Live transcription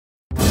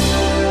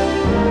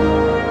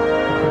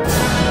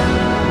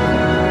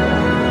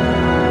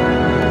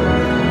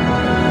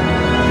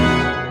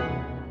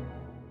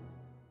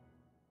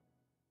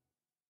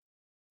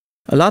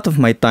A lot of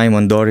my time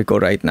on Dorico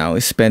right now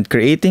is spent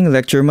creating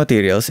lecture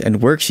materials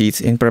and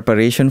worksheets in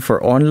preparation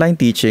for online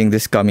teaching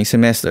this coming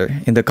semester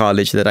in the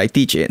college that I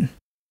teach in.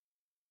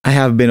 I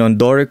have been on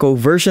Dorico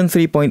version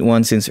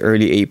 3.1 since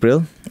early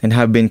April and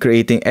have been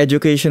creating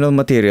educational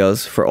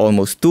materials for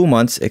almost 2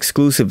 months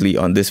exclusively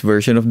on this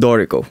version of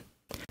Dorico.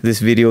 This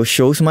video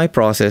shows my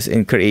process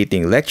in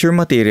creating lecture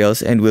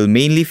materials and will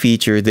mainly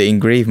feature the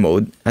Engrave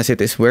mode as it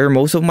is where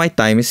most of my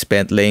time is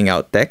spent laying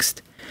out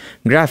text,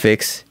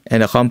 graphics,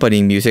 and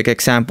accompanying music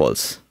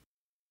examples.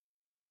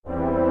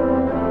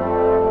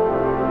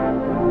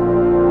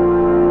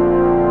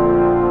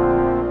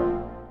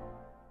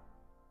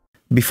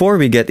 Before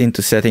we get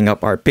into setting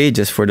up our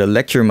pages for the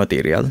lecture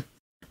material,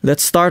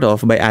 let's start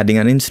off by adding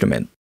an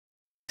instrument.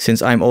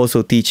 Since I'm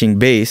also teaching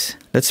bass,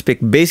 let's pick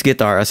bass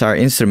guitar as our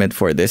instrument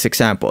for this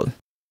example.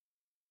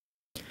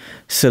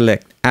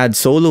 Select Add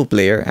Solo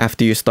Player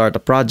after you start a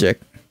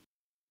project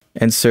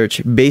and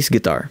search bass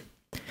guitar.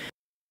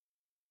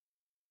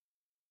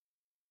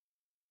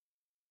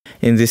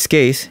 In this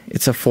case,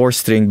 it's a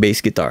 4-string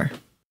bass guitar.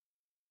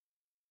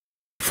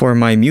 For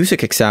my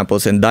music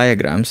examples and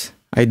diagrams,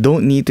 I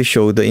don't need to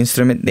show the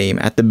instrument name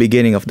at the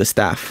beginning of the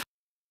staff.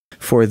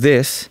 For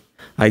this,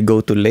 I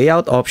go to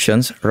Layout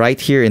Options right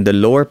here in the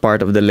lower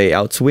part of the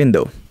Layouts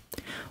window,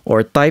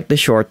 or type the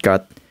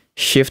shortcut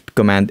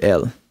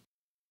Shift-Command-L.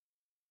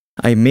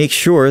 I make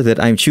sure that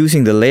I'm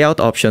choosing the layout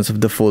options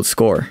of the full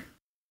score.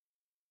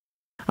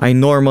 I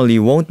normally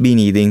won't be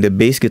needing the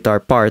bass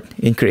guitar part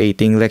in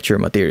creating lecture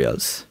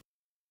materials.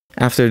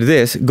 After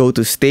this, go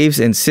to Staves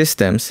and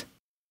Systems,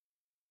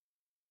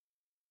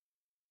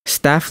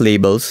 Staff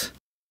Labels,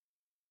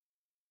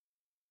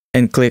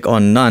 and click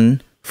on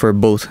None for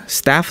both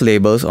staff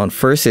labels on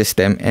first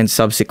system and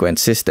subsequent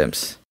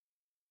systems.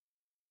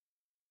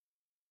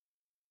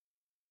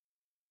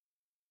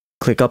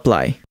 Click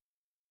Apply.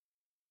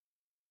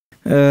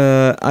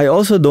 I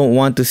also don't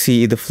want to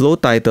see the flow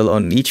title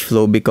on each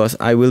flow because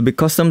I will be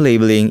custom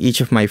labeling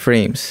each of my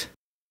frames.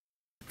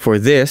 For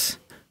this,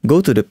 go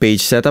to the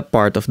page setup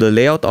part of the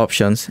layout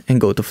options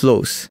and go to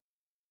Flows.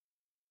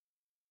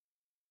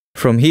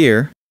 From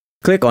here,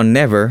 click on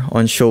Never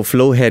on Show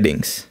Flow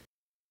Headings.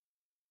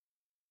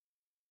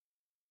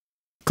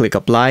 Click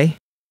Apply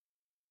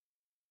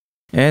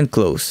and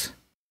Close.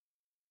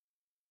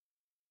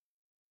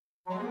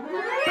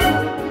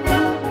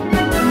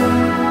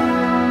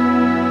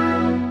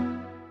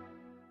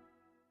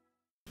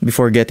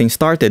 Before getting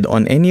started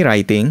on any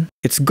writing,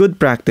 it's good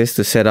practice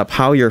to set up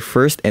how your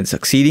first and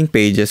succeeding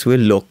pages will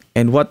look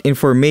and what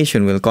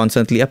information will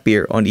constantly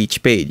appear on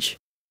each page.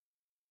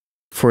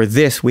 For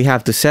this, we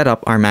have to set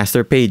up our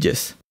master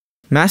pages.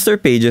 Master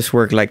pages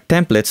work like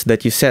templates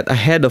that you set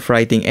ahead of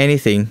writing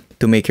anything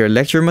to make your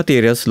lecture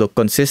materials look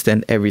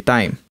consistent every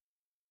time.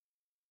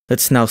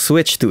 Let's now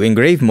switch to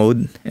Engrave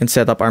mode and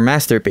set up our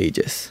master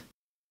pages.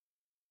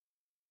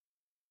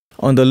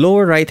 On the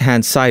lower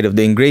right-hand side of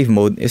the Engrave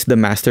mode is the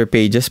Master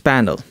Pages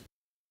panel.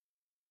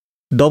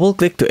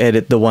 Double-click to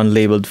edit the one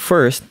labeled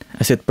first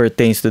as it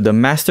pertains to the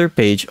master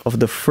page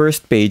of the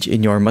first page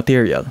in your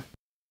material.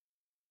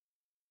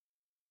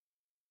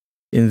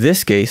 In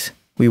this case,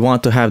 we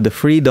want to have the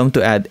freedom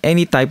to add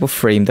any type of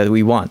frame that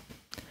we want.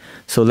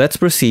 So let's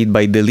proceed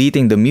by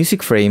deleting the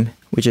music frame,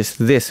 which is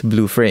this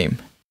blue frame.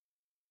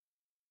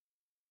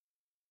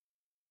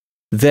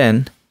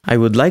 Then, I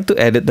would like to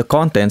edit the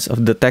contents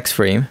of the text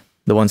frame,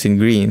 the ones in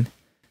green,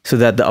 so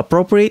that the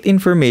appropriate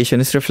information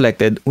is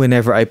reflected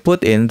whenever I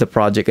put in the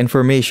project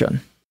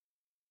information.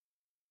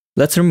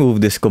 Let's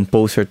remove this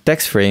composer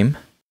text frame,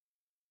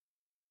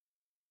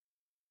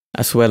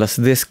 as well as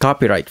this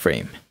copyright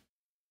frame.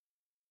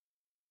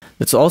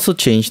 Let's also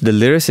change the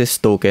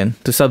lyricist token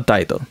to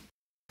subtitle.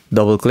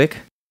 Double-click,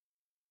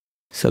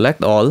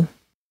 select all,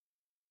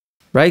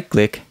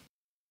 right-click,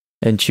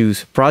 and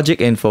choose Project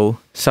Info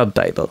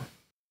Subtitle.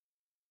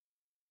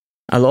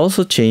 I'll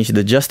also change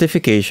the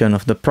justification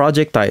of the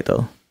project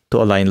title to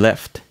align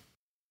left.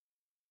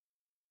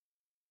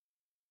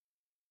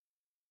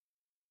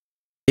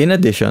 In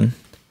addition,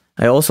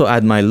 I also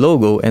add my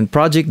logo and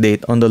project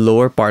date on the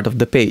lower part of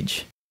the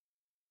page.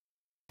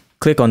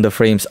 Click on the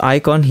frames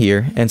icon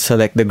here and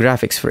select the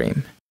graphics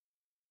frame.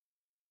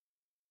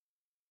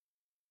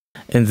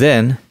 And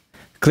then,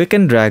 click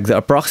and drag the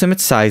approximate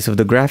size of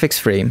the graphics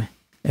frame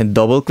and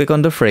double-click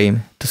on the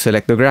frame to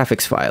select the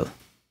graphics file.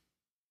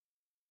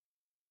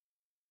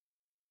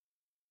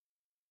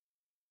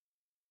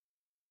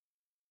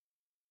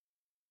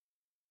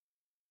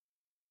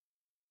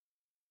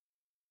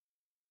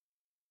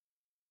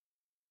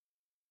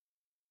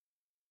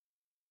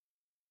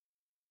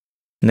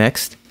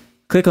 Next,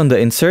 click on the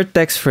Insert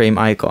Text Frame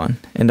icon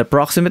and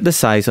approximate the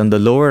size on the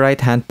lower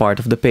right-hand part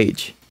of the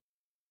page.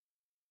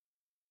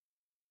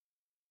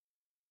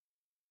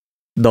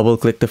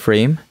 Double-click the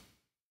frame,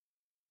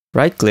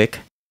 right-click,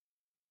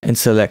 and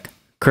select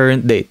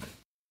Current Date.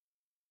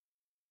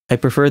 I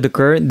prefer the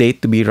current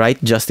date to be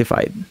right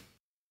justified.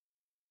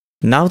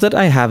 Now that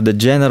I have the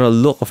general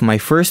look of my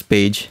first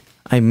page,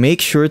 I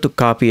make sure to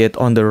copy it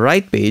on the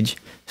right page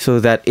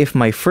so that if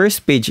my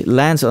first page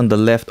lands on the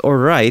left or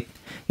right,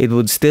 it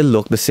would still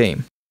look the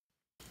same.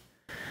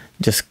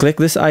 Just click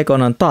this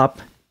icon on top,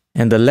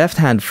 and the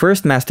left-hand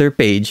first master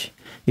page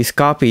is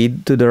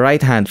copied to the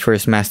right-hand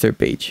first master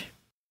page.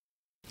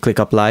 Click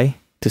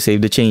Apply to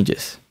save the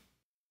changes.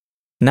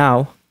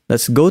 Now,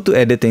 let's go to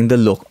editing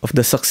the look of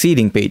the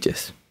succeeding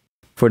pages.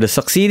 For the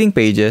succeeding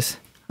pages,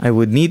 I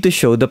would need to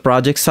show the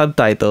project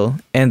subtitle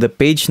and the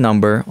page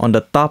number on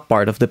the top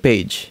part of the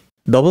page.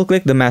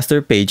 Double-click the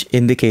master page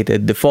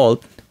indicated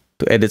Default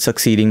to edit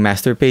succeeding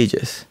master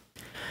pages.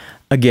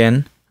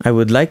 Again, I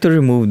would like to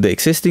remove the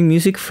existing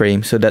music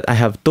frame so that I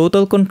have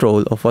total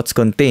control of what's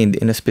contained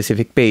in a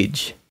specific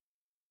page.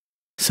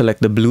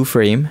 Select the blue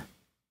frame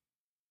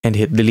and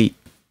hit Delete.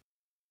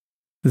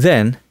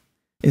 Then,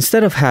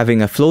 instead of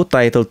having a flow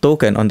title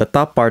token on the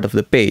top part of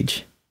the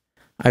page,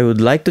 I would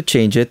like to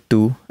change it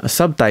to a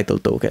subtitle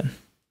token.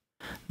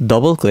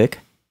 Double-click,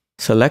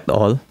 select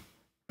all,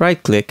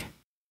 right-click,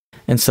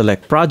 and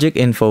select Project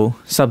Info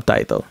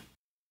Subtitle.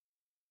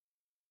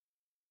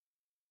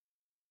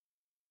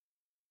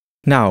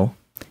 Now,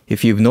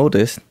 if you've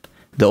noticed,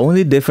 the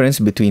only difference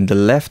between the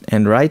left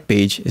and right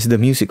page is the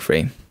music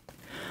frame.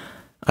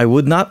 I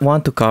would not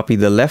want to copy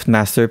the left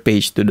master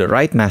page to the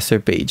right master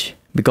page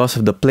because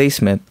of the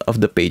placement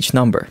of the page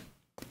number.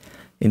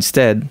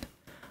 Instead,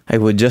 I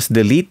would just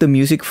delete the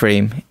music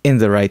frame in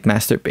the right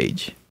master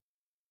page.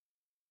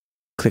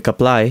 Click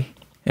Apply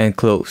and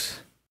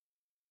close.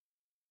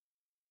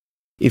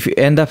 If you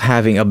end up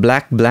having a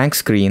black blank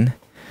screen,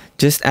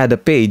 just add a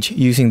page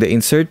using the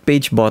Insert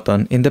Page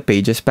button in the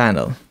Pages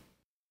panel.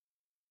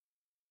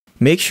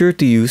 Make sure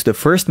to use the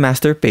first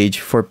master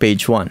page for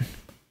page 1.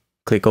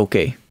 Click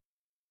OK.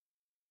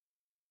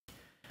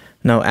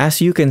 Now, as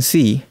you can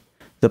see,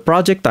 the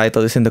project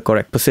title is in the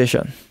correct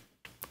position.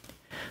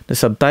 The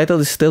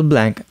subtitle is still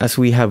blank as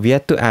we have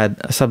yet to add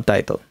a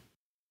subtitle.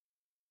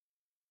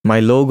 My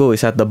logo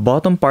is at the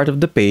bottom part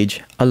of the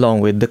page along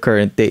with the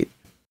current date.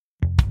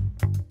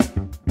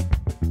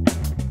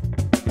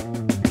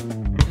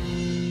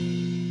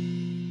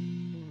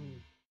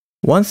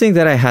 One thing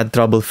that I had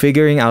trouble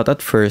figuring out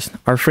at first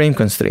are frame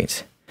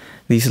constraints.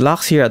 These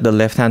locks here at the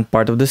left-hand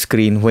part of the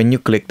screen when you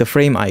click the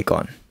frame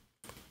icon.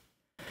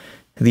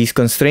 These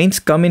constraints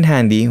come in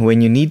handy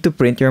when you need to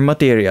print your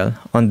material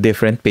on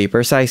different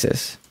paper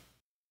sizes.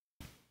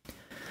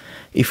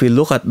 If we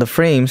look at the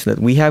frames that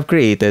we have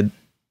created,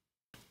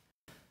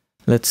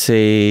 let's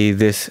say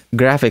this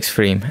graphics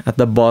frame at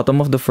the bottom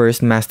of the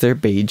first master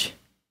page,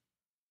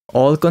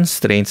 all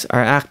constraints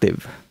are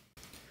active.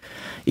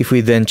 If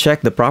we then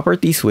check the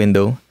Properties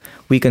window,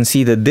 we can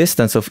see the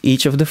distance of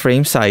each of the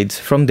frame sides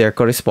from their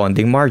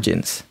corresponding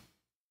margins.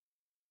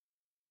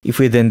 If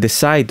we then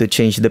decide to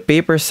change the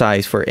paper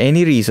size for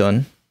any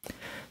reason,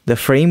 the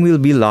frame will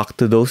be locked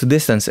to those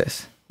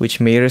distances, which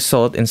may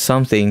result in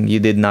something you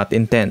did not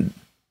intend.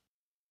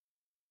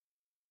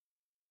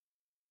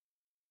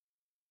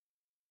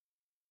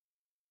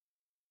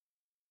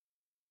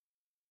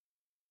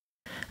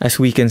 As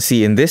we can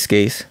see in this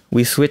case,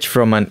 we switch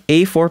from an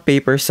A4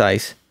 paper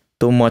size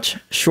to a much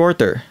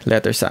shorter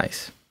letter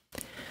size.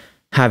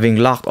 Having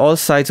locked all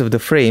sides of the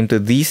frame to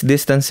these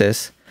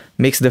distances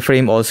makes the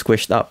frame all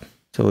squished up.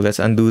 So let's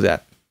undo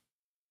that.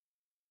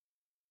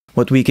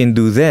 What we can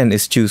do then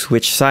is choose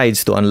which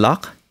sides to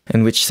unlock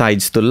and which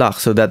sides to lock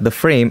so that the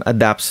frame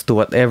adapts to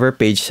whatever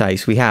page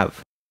size we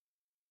have.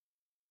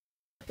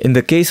 In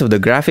the case of the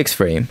graphics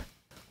frame,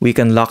 we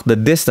can lock the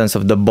distance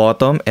of the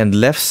bottom and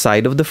left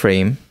side of the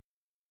frame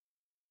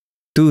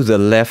to the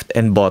left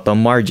and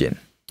bottom margin,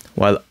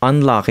 while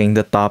unlocking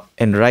the top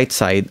and right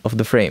side of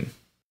the frame.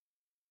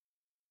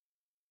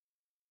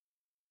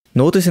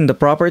 Notice in the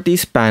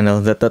Properties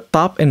panel that the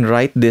top and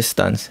right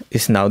distance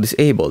is now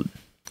disabled,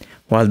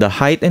 while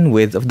the height and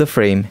width of the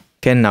frame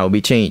can now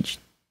be changed.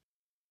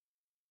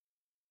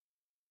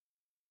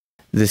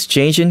 This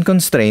change in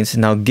constraints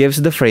now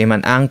gives the frame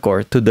an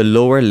anchor to the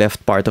lower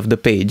left part of the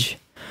page,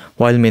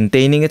 while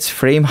maintaining its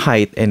frame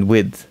height and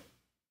width.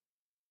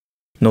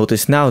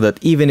 Notice now that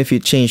even if you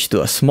change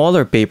to a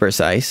smaller paper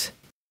size,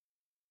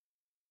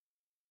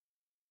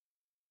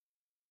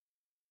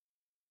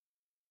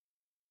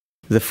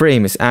 the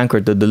frame is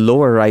anchored to the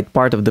lower right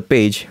part of the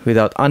page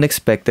without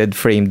unexpected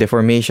frame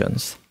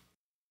deformations.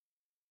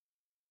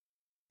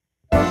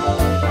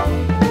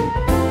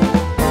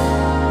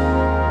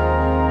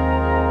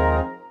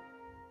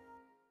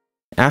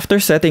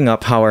 After setting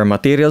up how our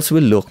materials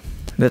will look,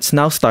 let's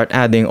now start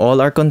adding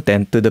all our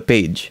content to the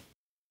page.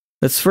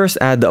 Let's first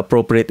add the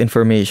appropriate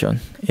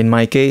information. In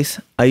my case,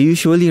 I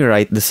usually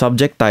write the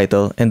subject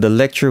title and the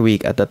lecture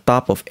week at the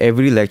top of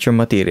every lecture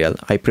material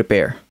I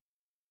prepare.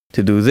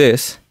 To do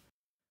this,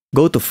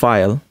 go to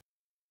File,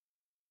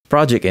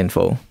 Project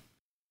Info,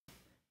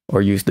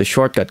 or use the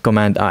shortcut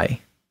Command I.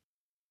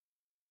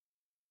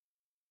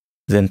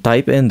 Then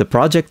type in the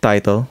project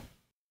title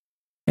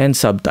and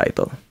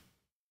subtitle.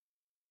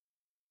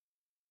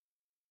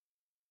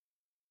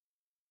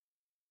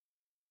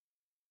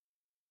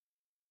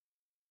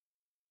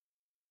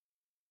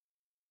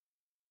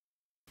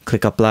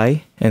 Click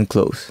Apply and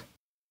close.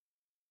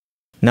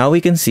 Now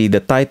we can see the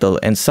title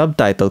and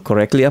subtitle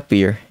correctly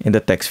appear in the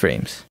text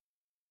frames.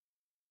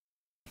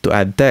 To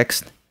add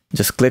text,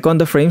 just click on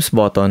the Frames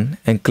button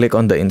and click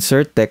on the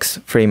Insert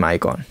Text frame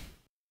icon.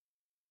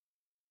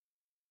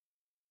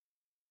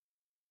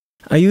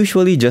 I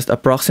usually just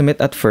approximate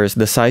at first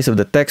the size of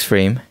the text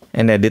frame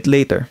and edit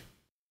later.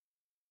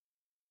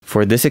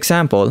 For this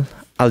example,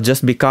 I'll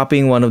just be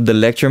copying one of the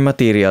lecture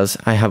materials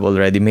I have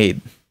already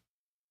made.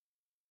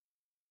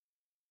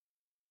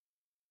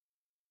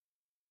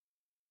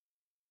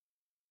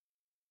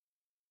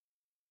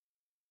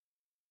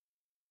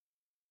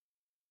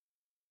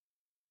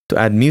 To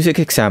add music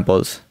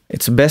examples,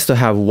 it's best to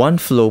have one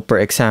flow per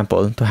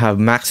example to have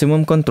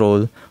maximum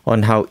control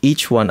on how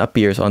each one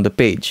appears on the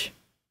page.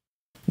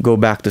 Go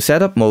back to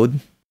Setup mode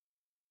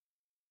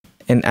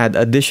and add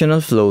additional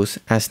flows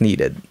as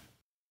needed.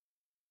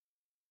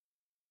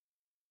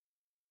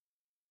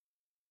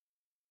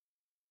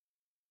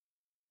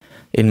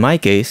 In my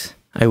case,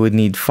 I would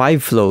need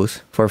 5 flows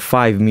for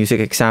 5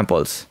 music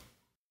examples.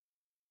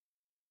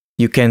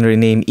 You can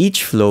rename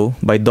each flow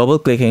by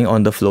double-clicking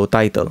on the flow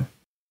title.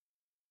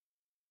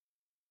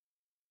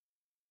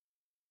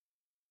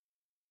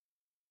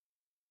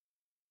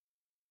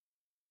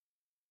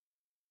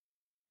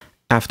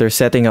 After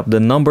setting up the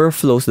number of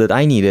flows that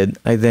I needed,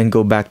 I then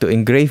go back to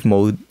Engrave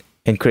mode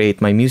and create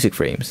my music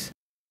frames.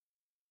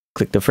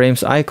 Click the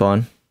Frames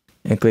icon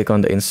and click on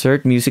the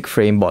Insert Music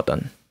Frame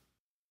button.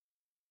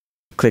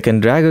 Click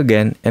and drag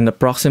again and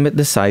approximate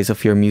the size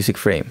of your music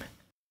frame.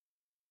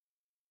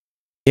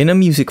 In a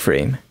music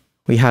frame,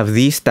 we have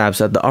these tabs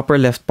at the upper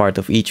left part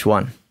of each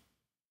one.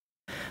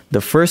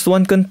 The first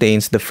one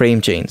contains the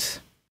frame chains.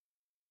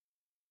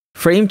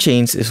 Frame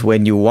chains is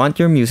when you want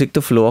your music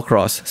to flow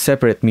across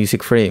separate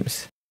music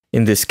frames.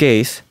 In this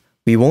case,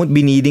 we won't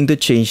be needing to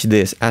change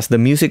this as the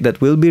music that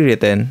will be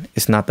written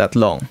is not that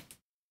long.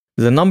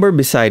 The number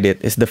beside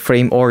it is the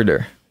frame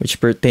order, which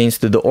pertains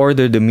to the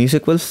order the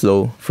music will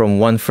flow from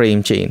one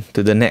frame chain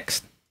to the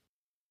next.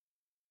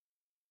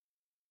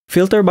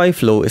 Filter by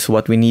flow is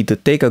what we need to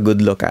take a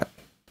good look at.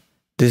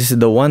 This is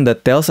the one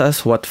that tells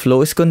us what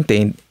flow is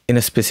contained in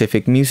a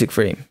specific music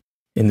frame.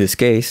 In this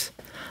case,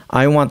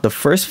 I want the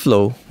first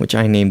flow, which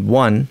I named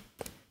 1,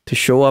 to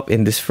show up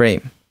in this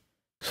frame.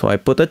 So I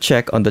put a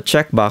check on the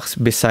checkbox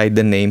beside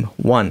the name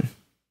 1.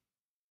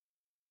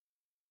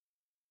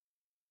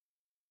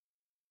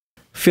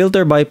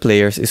 Filter by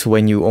players is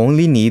when you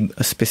only need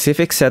a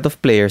specific set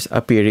of players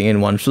appearing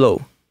in one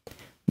flow.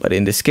 But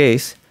in this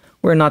case,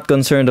 we're not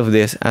concerned of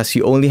this as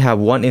you only have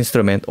one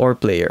instrument or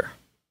player.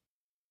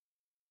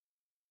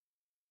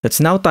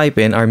 Let's now type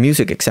in our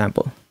music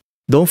example.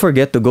 Don't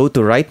forget to go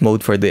to write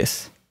mode for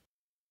this.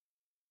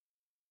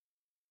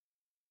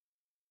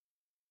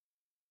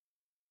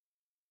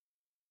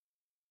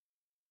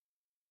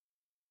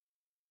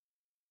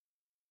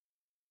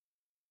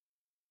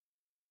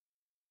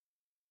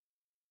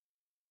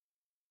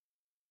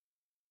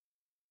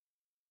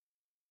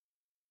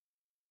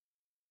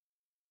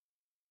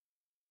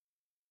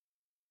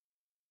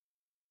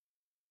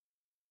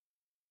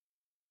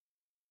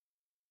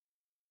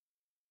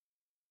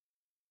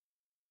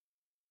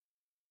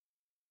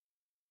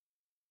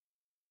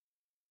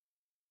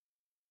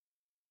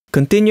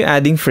 Continue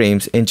adding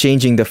frames and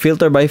changing the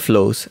filter by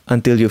flows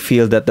until you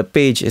feel that the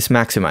page is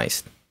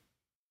maximized.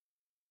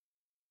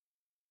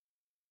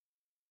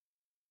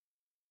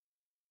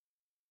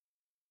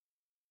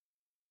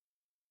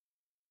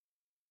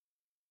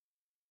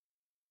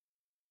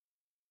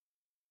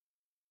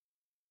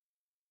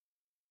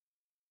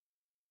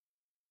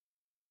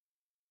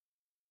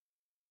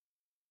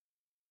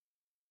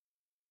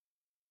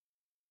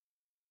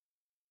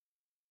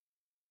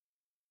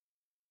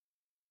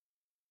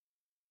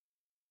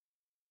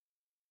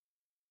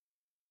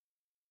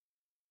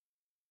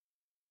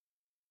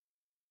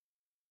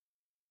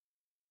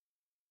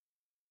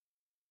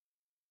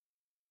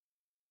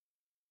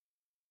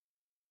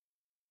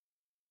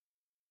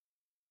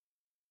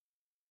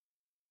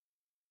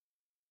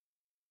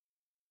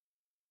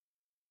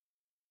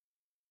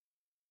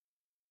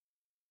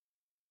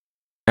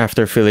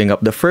 After filling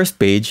up the first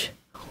page,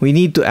 we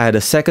need to add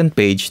a second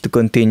page to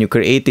continue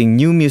creating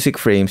new music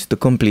frames to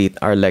complete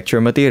our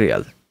lecture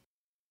material.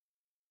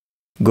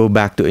 Go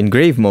back to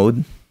Engrave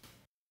mode,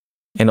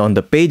 and on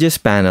the Pages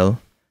panel,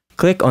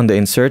 click on the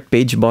Insert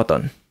Page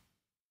button.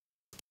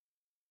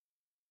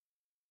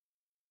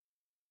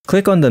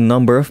 Click on the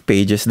number of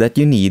pages that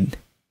you need,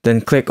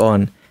 then click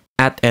on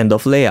At End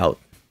of Layout.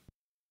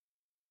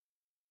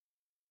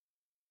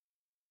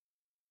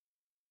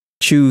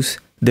 Choose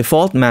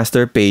Default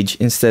Master Page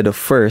instead of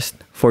First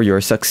for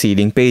your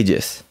succeeding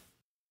pages.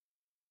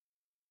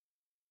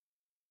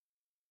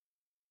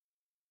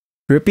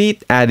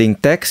 Repeat adding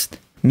text,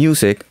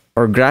 music,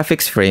 or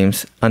graphics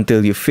frames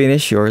until you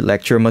finish your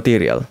lecture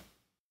material.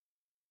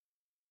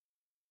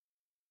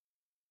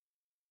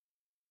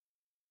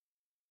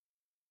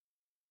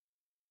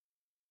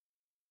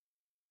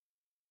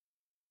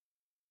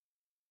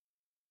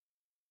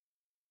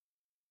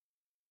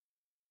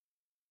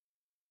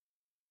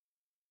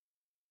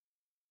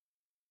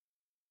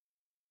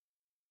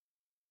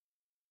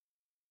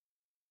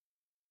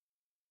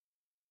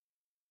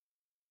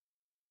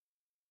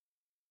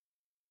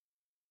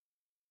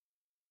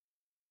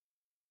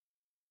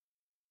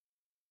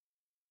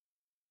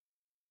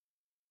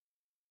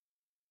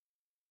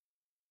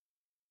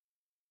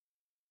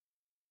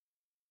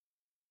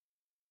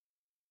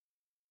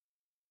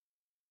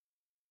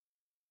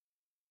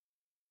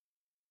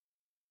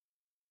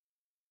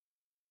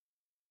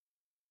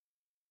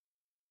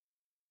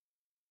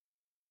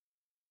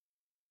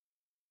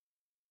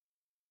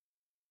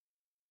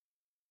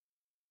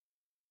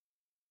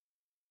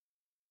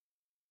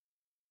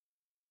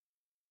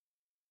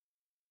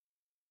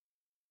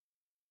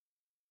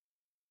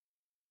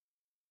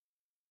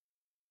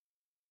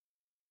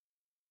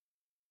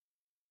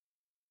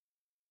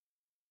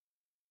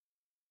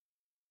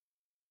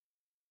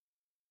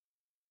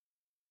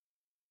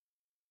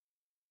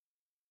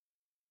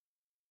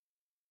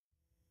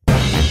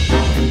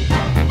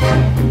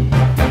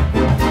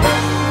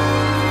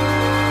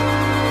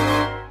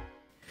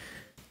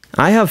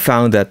 I have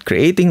found that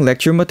creating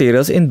lecture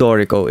materials in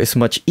Dorico is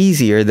much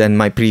easier than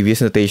my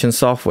previous notation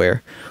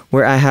software,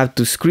 where I have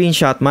to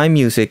screenshot my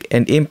music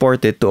and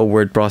import it to a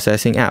word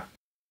processing app.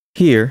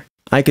 Here,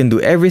 I can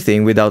do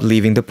everything without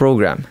leaving the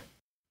program.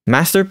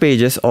 Master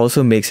Pages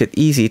also makes it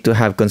easy to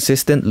have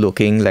consistent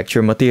looking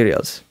lecture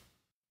materials.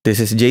 This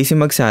is JC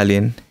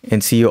Magsalin,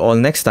 and see you all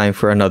next time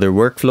for another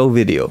workflow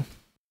video.